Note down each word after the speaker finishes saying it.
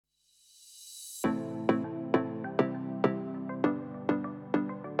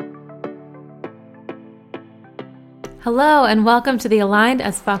Hello and welcome to the Aligned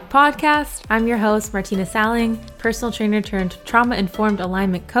as Fuck podcast. I'm your host, Martina Salling, personal trainer turned trauma-informed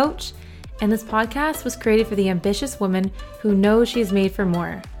alignment coach. And this podcast was created for the ambitious woman who knows she is made for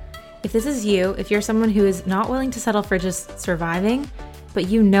more. If this is you, if you're someone who is not willing to settle for just surviving, but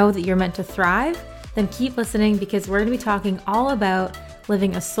you know that you're meant to thrive, then keep listening because we're going to be talking all about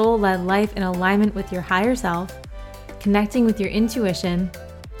living a soul-led life in alignment with your higher self, connecting with your intuition,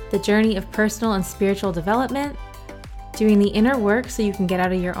 the journey of personal and spiritual development, doing the inner work so you can get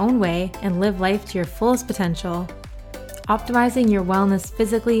out of your own way and live life to your fullest potential, optimizing your wellness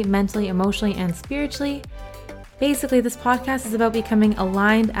physically, mentally, emotionally, and spiritually. Basically, this podcast is about becoming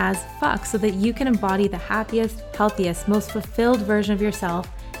aligned as fuck so that you can embody the happiest, healthiest, most fulfilled version of yourself,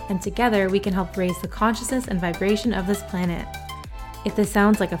 and together we can help raise the consciousness and vibration of this planet. If this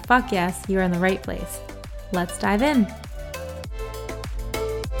sounds like a fuck yes, you're in the right place. Let's dive in.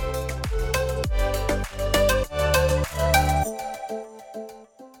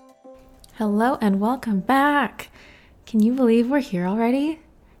 Hello and welcome back. Can you believe we're here already?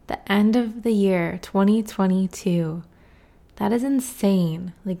 The end of the year, 2022. That is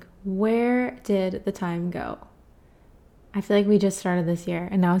insane. Like, where did the time go? I feel like we just started this year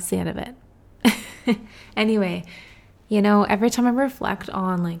and now it's the end of it. Anyway, every time I reflect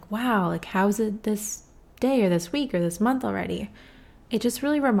on wow, how's it this day or this week or this month already? It just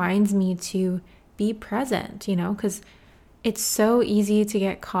really reminds me to be present, because it's so easy to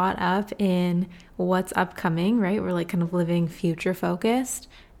get caught up in what's upcoming, right? We're kind of living future focused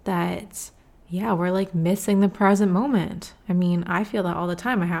that, we're missing the present moment. I mean, I feel that all the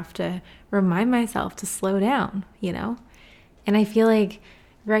time. I have to remind myself to slow down, And I feel like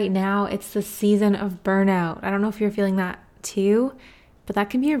right now it's the season of burnout. I don't know if you're feeling that too, but that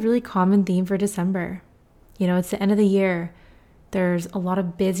can be a really common theme for December. It's the end of the year. There's a lot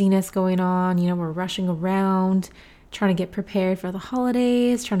of busyness going on. We're rushing around, trying to get prepared for the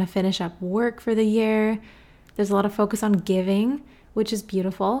holidays, trying to finish up work for the year. There's a lot of focus on giving, which is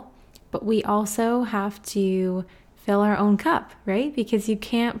beautiful, but we also have to fill our own cup, right? Because you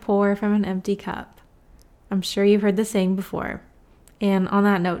can't pour from an empty cup. I'm sure you've heard the saying before. And on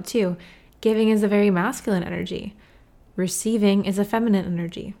that note too, giving is a very masculine energy. Receiving is a feminine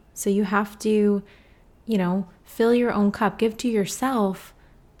energy. So you have to, fill your own cup, give to yourself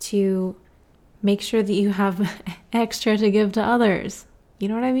to make sure that you have extra to give to others. You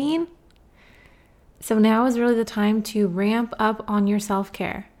know what I mean? So now is really the time to ramp up on your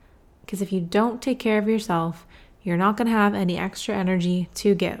self-care. Because if you don't take care of yourself, you're not going to have any extra energy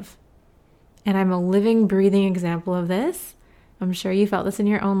to give. And I'm a living, breathing example of this. I'm sure you felt this in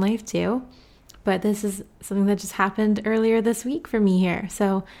your own life too. But this is something that just happened earlier this week for me here.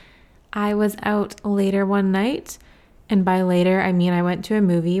 So I was out later one night. And by later, I mean I went to a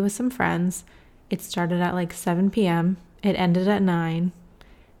movie with some friends. It started at 7 p.m. It ended at 9.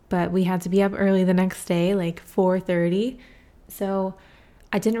 But we had to be up early the next day, 4:30. So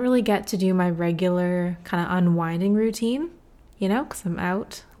I didn't really get to do my regular kind of unwinding routine, because I'm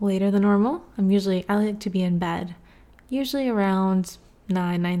out later than normal. I like to be in bed, usually around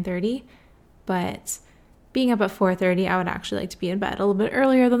 9:30. But being up at 4:30, I would actually like to be in bed a little bit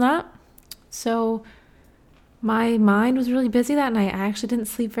earlier than that. So my mind was really busy that night. I actually didn't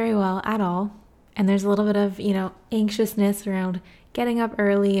sleep very well at all. And there's a little bit of, anxiousness around getting up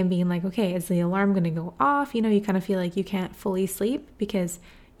early and being okay, is the alarm going to go off? You kind of feel like you can't fully sleep because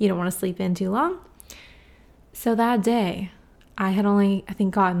you don't want to sleep in too long. So that day, I had only,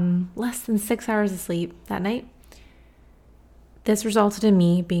 gotten less than 6 hours of sleep that night. This resulted in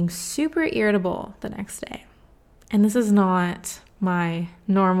me being super irritable the next day. And this is not my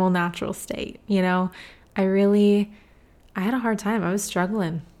normal, natural state, I had a hard time. I was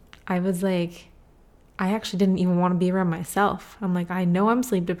struggling. I actually didn't even want to be around myself. I'm I know I'm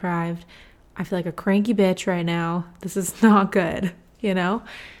sleep deprived. I feel like a cranky bitch right now. This is not good,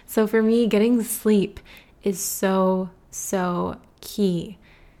 So for me, getting sleep is so, so key.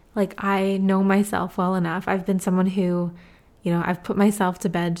 I know myself well enough. I've been someone who, I've put myself to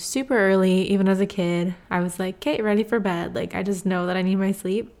bed super early. Even as a kid, I was okay, ready for bed. I just know that I need my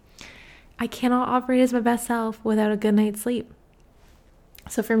sleep. I cannot operate as my best self without a good night's sleep.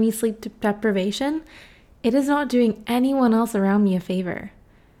 So for me, sleep deprivation, it is not doing anyone else around me a favor.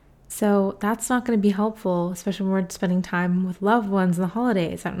 So that's not going to be helpful, especially when we're spending time with loved ones in the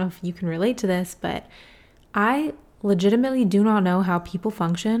holidays. I don't know if you can relate to this, but I legitimately do not know how people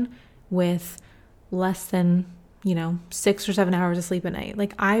function with less than, 6 or 7 hours of sleep at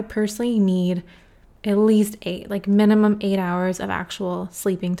night. I personally need at least 8, minimum 8 hours of actual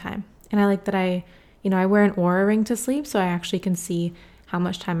sleeping time. And I like that I wear an Oura ring to sleep, so I actually can see how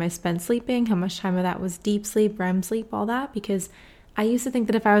much time I spent sleeping, how much time of that was deep sleep, REM sleep, all that, because I used to think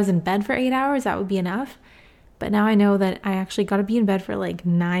that if I was in bed for 8 hours, that would be enough. But now I know that I actually got to be in bed for like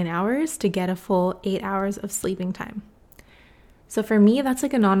 9 hours to get a full 8 hours of sleeping time. So for me, that's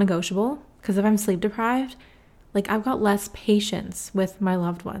like a non-negotiable, because if I'm sleep deprived, like I've got less patience with my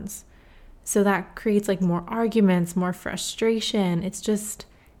loved ones. So that creates like more arguments, more frustration.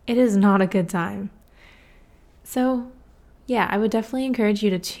 It is not a good time. So yeah, I would definitely encourage you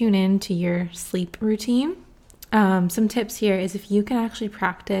to tune in to your sleep routine. Some tips here is if you can actually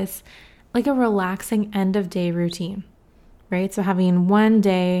practice like a relaxing end of day routine, right? So having one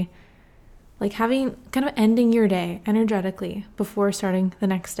day, like having kind of ending your day energetically before starting the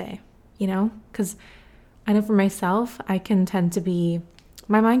next day, because I know for myself, I can tend to be,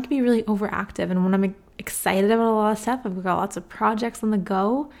 my mind can be really overactive. And when I'm excited about a lot of stuff, I've got lots of projects on the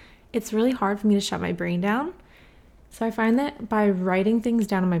go, it's really hard for me to shut my brain down. So I find that by writing things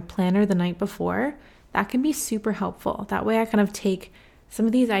down in my planner the night before, that can be super helpful. That way I kind of take some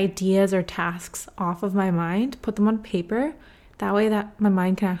of these ideas or tasks off of my mind, put them on paper. That way that my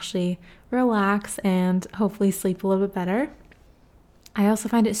mind can actually relax and hopefully sleep a little bit better. I also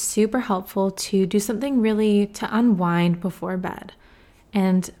find it super helpful to do something really to unwind before bed.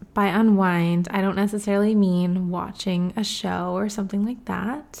 And by unwind, I don't necessarily mean watching a show or something like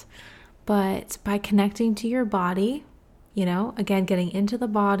that, but by connecting to your body, again, getting into the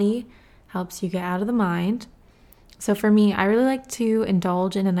body helps you get out of the mind. So for me, I really like to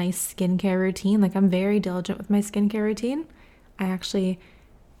indulge in a nice skincare routine. Like I'm very diligent with my skincare routine. I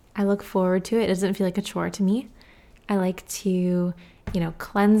look forward to it. It doesn't feel like a chore to me. I like to,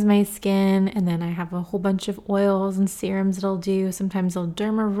 cleanse my skin, and then I have a whole bunch of oils and serums that I'll do. Sometimes I'll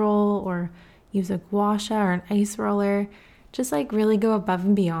derma roll or use a gua sha or an ice roller, just like really go above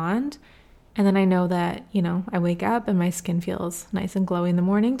and beyond. And then I know that, I wake up and my skin feels nice and glowy in the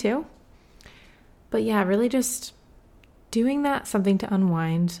morning too. But yeah, really just doing that, something to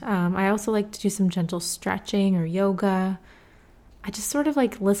unwind. I also like to do some gentle stretching or yoga. I just sort of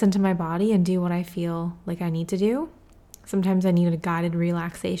like listen to my body and do what I feel like I need to do. Sometimes I need a guided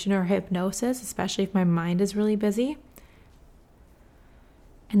relaxation or hypnosis, especially if my mind is really busy.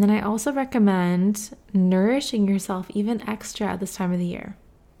 And then I also recommend nourishing yourself even extra at this time of the year.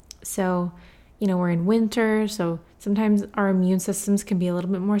 So, we're in winter, so sometimes our immune systems can be a little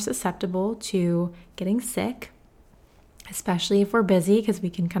bit more susceptible to getting sick, especially if we're busy, because we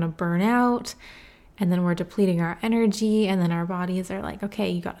can kind of burn out. And then we're depleting our energy, and then our bodies are like,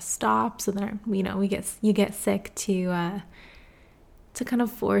 okay, you got to stop. So then, you get sick to kind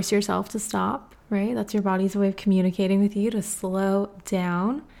of force yourself to stop, right? That's your body's way of communicating with you to slow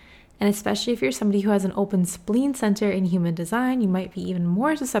down. And especially if you're somebody who has an open spleen center in human design, you might be even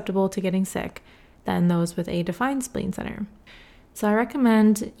more susceptible to getting sick than those with a defined spleen center. So I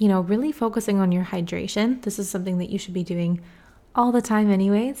recommend, really focusing on your hydration. This is something that you should be doing all the time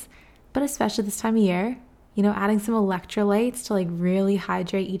anyways. But especially this time of year, adding some electrolytes to like really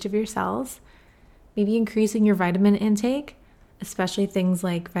hydrate each of your cells. Maybe increasing your vitamin intake, especially things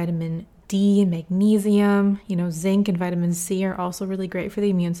like vitamin D and magnesium. Zinc and vitamin C are also really great for the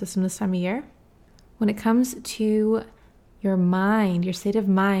immune system this time of year. When it comes to your mind, your state of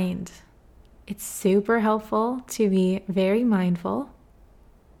mind, it's super helpful to be very mindful.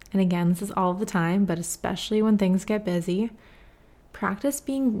 And again, this is all the time, but especially when things get busy. Practice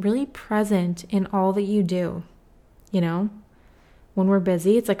being really present in all that you do. When we're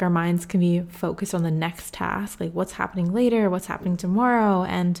busy, it's like our minds can be focused on the next task, like what's happening later, what's happening tomorrow.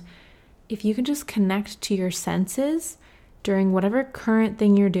 And if you can just connect to your senses during whatever current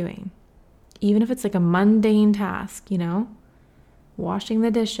thing you're doing, even if it's like a mundane task, washing the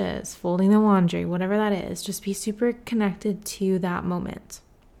dishes, folding the laundry, whatever that is, just be super connected to that moment.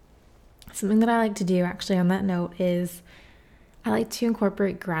 Something that I like to do actually on that note is I like to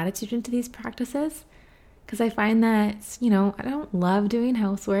incorporate gratitude into these practices, because I find that, I don't love doing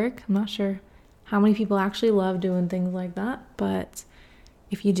housework. I'm not sure how many people actually love doing things like that, but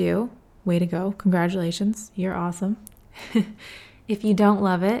if you do, way to go. Congratulations. You're awesome. If you don't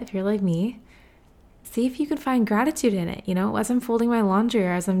love it, if you're like me, see if you can find gratitude in it. As I'm folding my laundry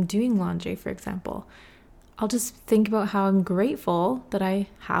or as I'm doing laundry, for example, I'll just think about how I'm grateful that I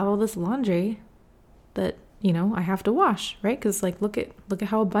have all this laundry that I have to wash, right? Because look at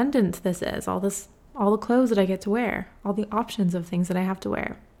how abundant this is, all the clothes that I get to wear, all the options of things that I have to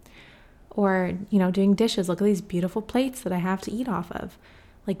wear. Or, doing dishes, look at these beautiful plates that I have to eat off of.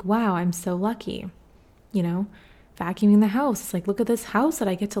 Like, wow, I'm so lucky. Vacuuming the house, it's like, look at this house that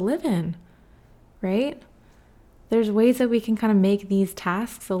I get to live in, right? there's ways that we can kind of make these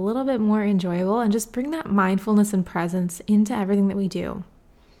tasks a little bit more enjoyable and just bring that mindfulness and presence into everything that we do.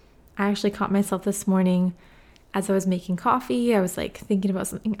 I actually caught myself this morning as I was making coffee. I was like thinking about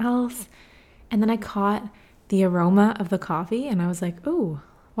something else. And then I caught the aroma of the coffee and I was like, oh,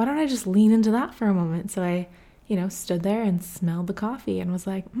 why don't I just lean into that for a moment? So I, stood there and smelled the coffee and was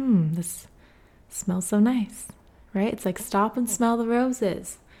like, this smells so nice, right? It's like stop and smell the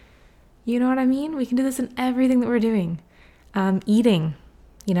roses. You know what I mean? We can do this in everything that we're doing. Eating,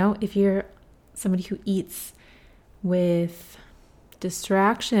 if you're somebody who eats with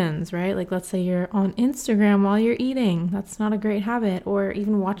distractions, right? Like let's say you're on Instagram while you're eating. That's not a great habit. Or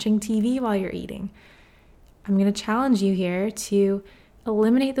even watching TV while you're eating. I'm going to challenge you here to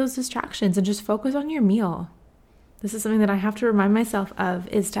eliminate those distractions and just focus on your meal. This is something that I have to remind myself of,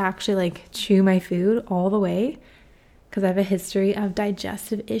 is to actually like chew my food all the way, because I have a history of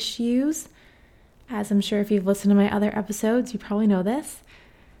digestive issues. As I'm sure if you've listened to my other episodes, you probably know this.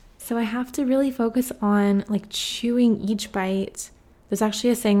 So I have to really focus on like chewing each bite. There's actually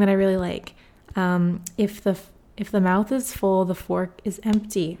a saying that I really like. If the mouth is full, the fork is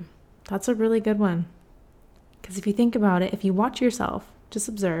empty. That's a really good one. Because if you think about it, if you watch yourself, just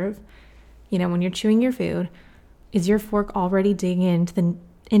observe, when you're chewing your food, is your fork already digging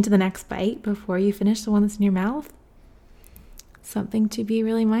into the next bite before you finish the one that's in your mouth? Something to be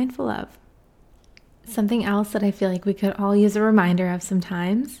really mindful of. Something else that I feel like we could all use a reminder of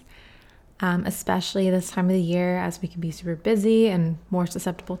sometimes, especially this time of the year as we can be super busy and more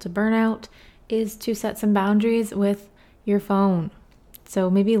susceptible to burnout, is to set some boundaries with your phone. So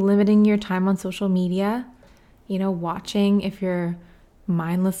maybe limiting your time on social media, watching if you're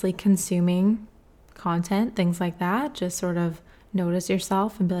mindlessly consuming content, things like that. Just sort of notice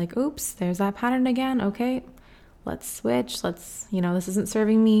yourself and be like, oops, there's that pattern again. Okay, let's switch. This isn't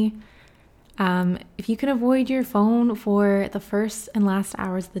serving me. If you can avoid your phone for the first and last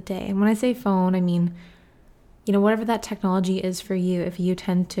hours of the day, and when I say phone, I mean, whatever that technology is for you. If you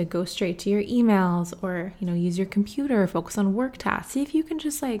tend to go straight to your emails or, use your computer, focus on work tasks, see if you can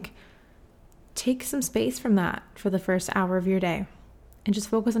just like take some space from that for the first hour of your day and just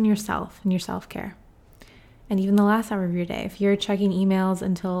focus on yourself and your self-care. And even the last hour of your day, if you're checking emails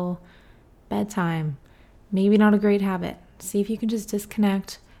until bedtime, maybe not a great habit. See if you can just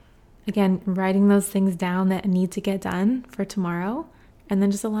disconnect. Again, writing those things down that need to get done for tomorrow, and then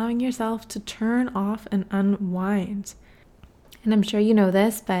just allowing yourself to turn off and unwind. And I'm sure you know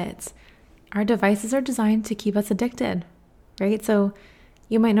this, but our devices are designed to keep us addicted, right? So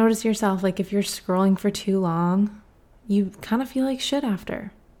you might notice yourself, like if you're scrolling for too long, you kind of feel like shit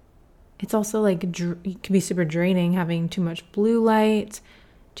after. It's also like, it can be super draining having too much blue light,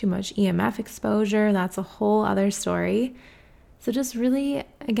 too much EMF exposure. That's a whole other story. So just really,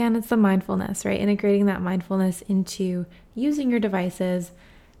 again, it's the mindfulness, right? Integrating that mindfulness into using your devices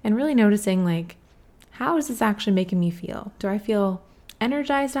and really noticing like, how is this actually making me feel? Do I feel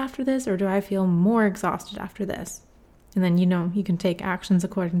energized after this, or do I feel more exhausted after this? And then, you can take actions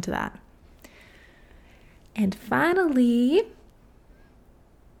according to that. And finally,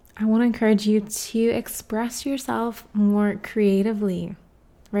 I want to encourage you to express yourself more creatively,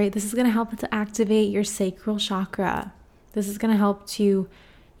 right? This is going to help to activate your sacral chakra. This is going to help to,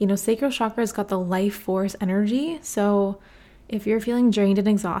 sacral chakra has got the life force energy. So if you're feeling drained and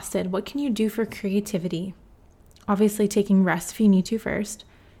exhausted, what can you do for creativity? Obviously taking rest if you need to first,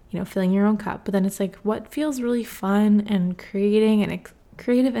 filling your own cup. But then it's like, what feels really fun and creating and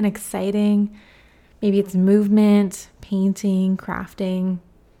creative and exciting? Maybe it's movement, painting, crafting.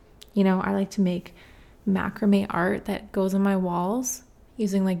 I like to make macrame art that goes on my walls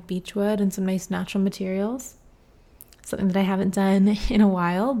using like beechwood and some nice natural materials. Something that I haven't done in a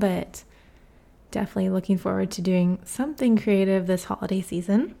while, but definitely looking forward to doing something creative this holiday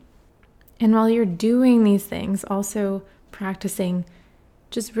season. And while you're doing these things, also practicing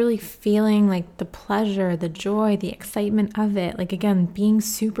just really feeling like the pleasure, the joy, the excitement of it. Like, again, being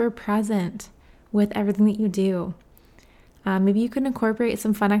super present with everything that you do. Maybe you can incorporate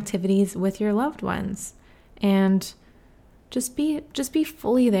some fun activities with your loved ones and just be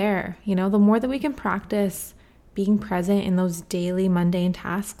fully there. The more that we can practice being present in those daily mundane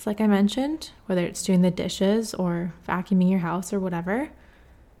tasks, like I mentioned, whether it's doing the dishes or vacuuming your house or whatever,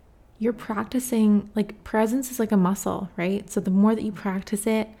 you're practicing, like, presence is like a muscle, right? So the more that you practice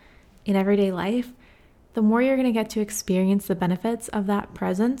it in everyday life, the more you're going to get to experience the benefits of that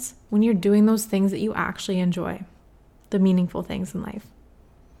presence when you're doing those things that you actually enjoy, the meaningful things in life.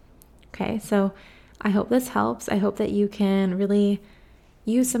 Okay, so I hope this helps. I hope that you can really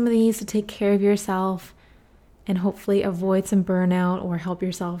use some of these to take care of yourself and hopefully avoid some burnout or help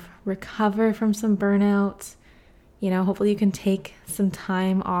yourself recover from some burnout. Hopefully you can take some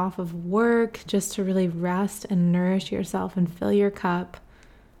time off of work just to really rest and nourish yourself and fill your cup.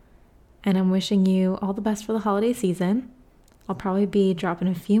 And I'm wishing you all the best for the holiday season. I'll probably be dropping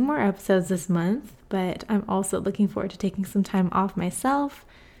a few more episodes this month, but I'm also looking forward to taking some time off myself.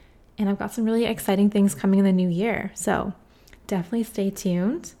 And I've got some really exciting things coming in the new year. So definitely stay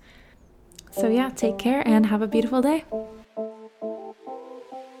tuned. So yeah, take care and have a beautiful day.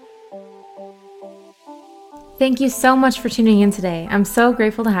 Thank you so much for tuning in today. I'm so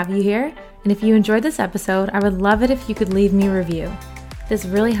grateful to have you here. And if you enjoyed this episode, I would love it if you could leave me a review. This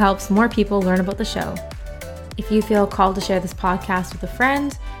really helps more people learn about the show. If you feel called to share this podcast with a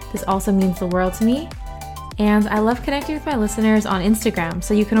friend, this also means the world to me. And I love connecting with my listeners on Instagram,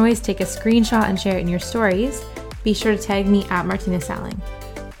 so you can always take a screenshot and share it in your stories. Be sure to tag me at Martina Salling.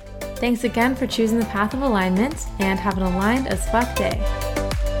 Thanks again for choosing the path of alignment, and have an aligned as fuck day.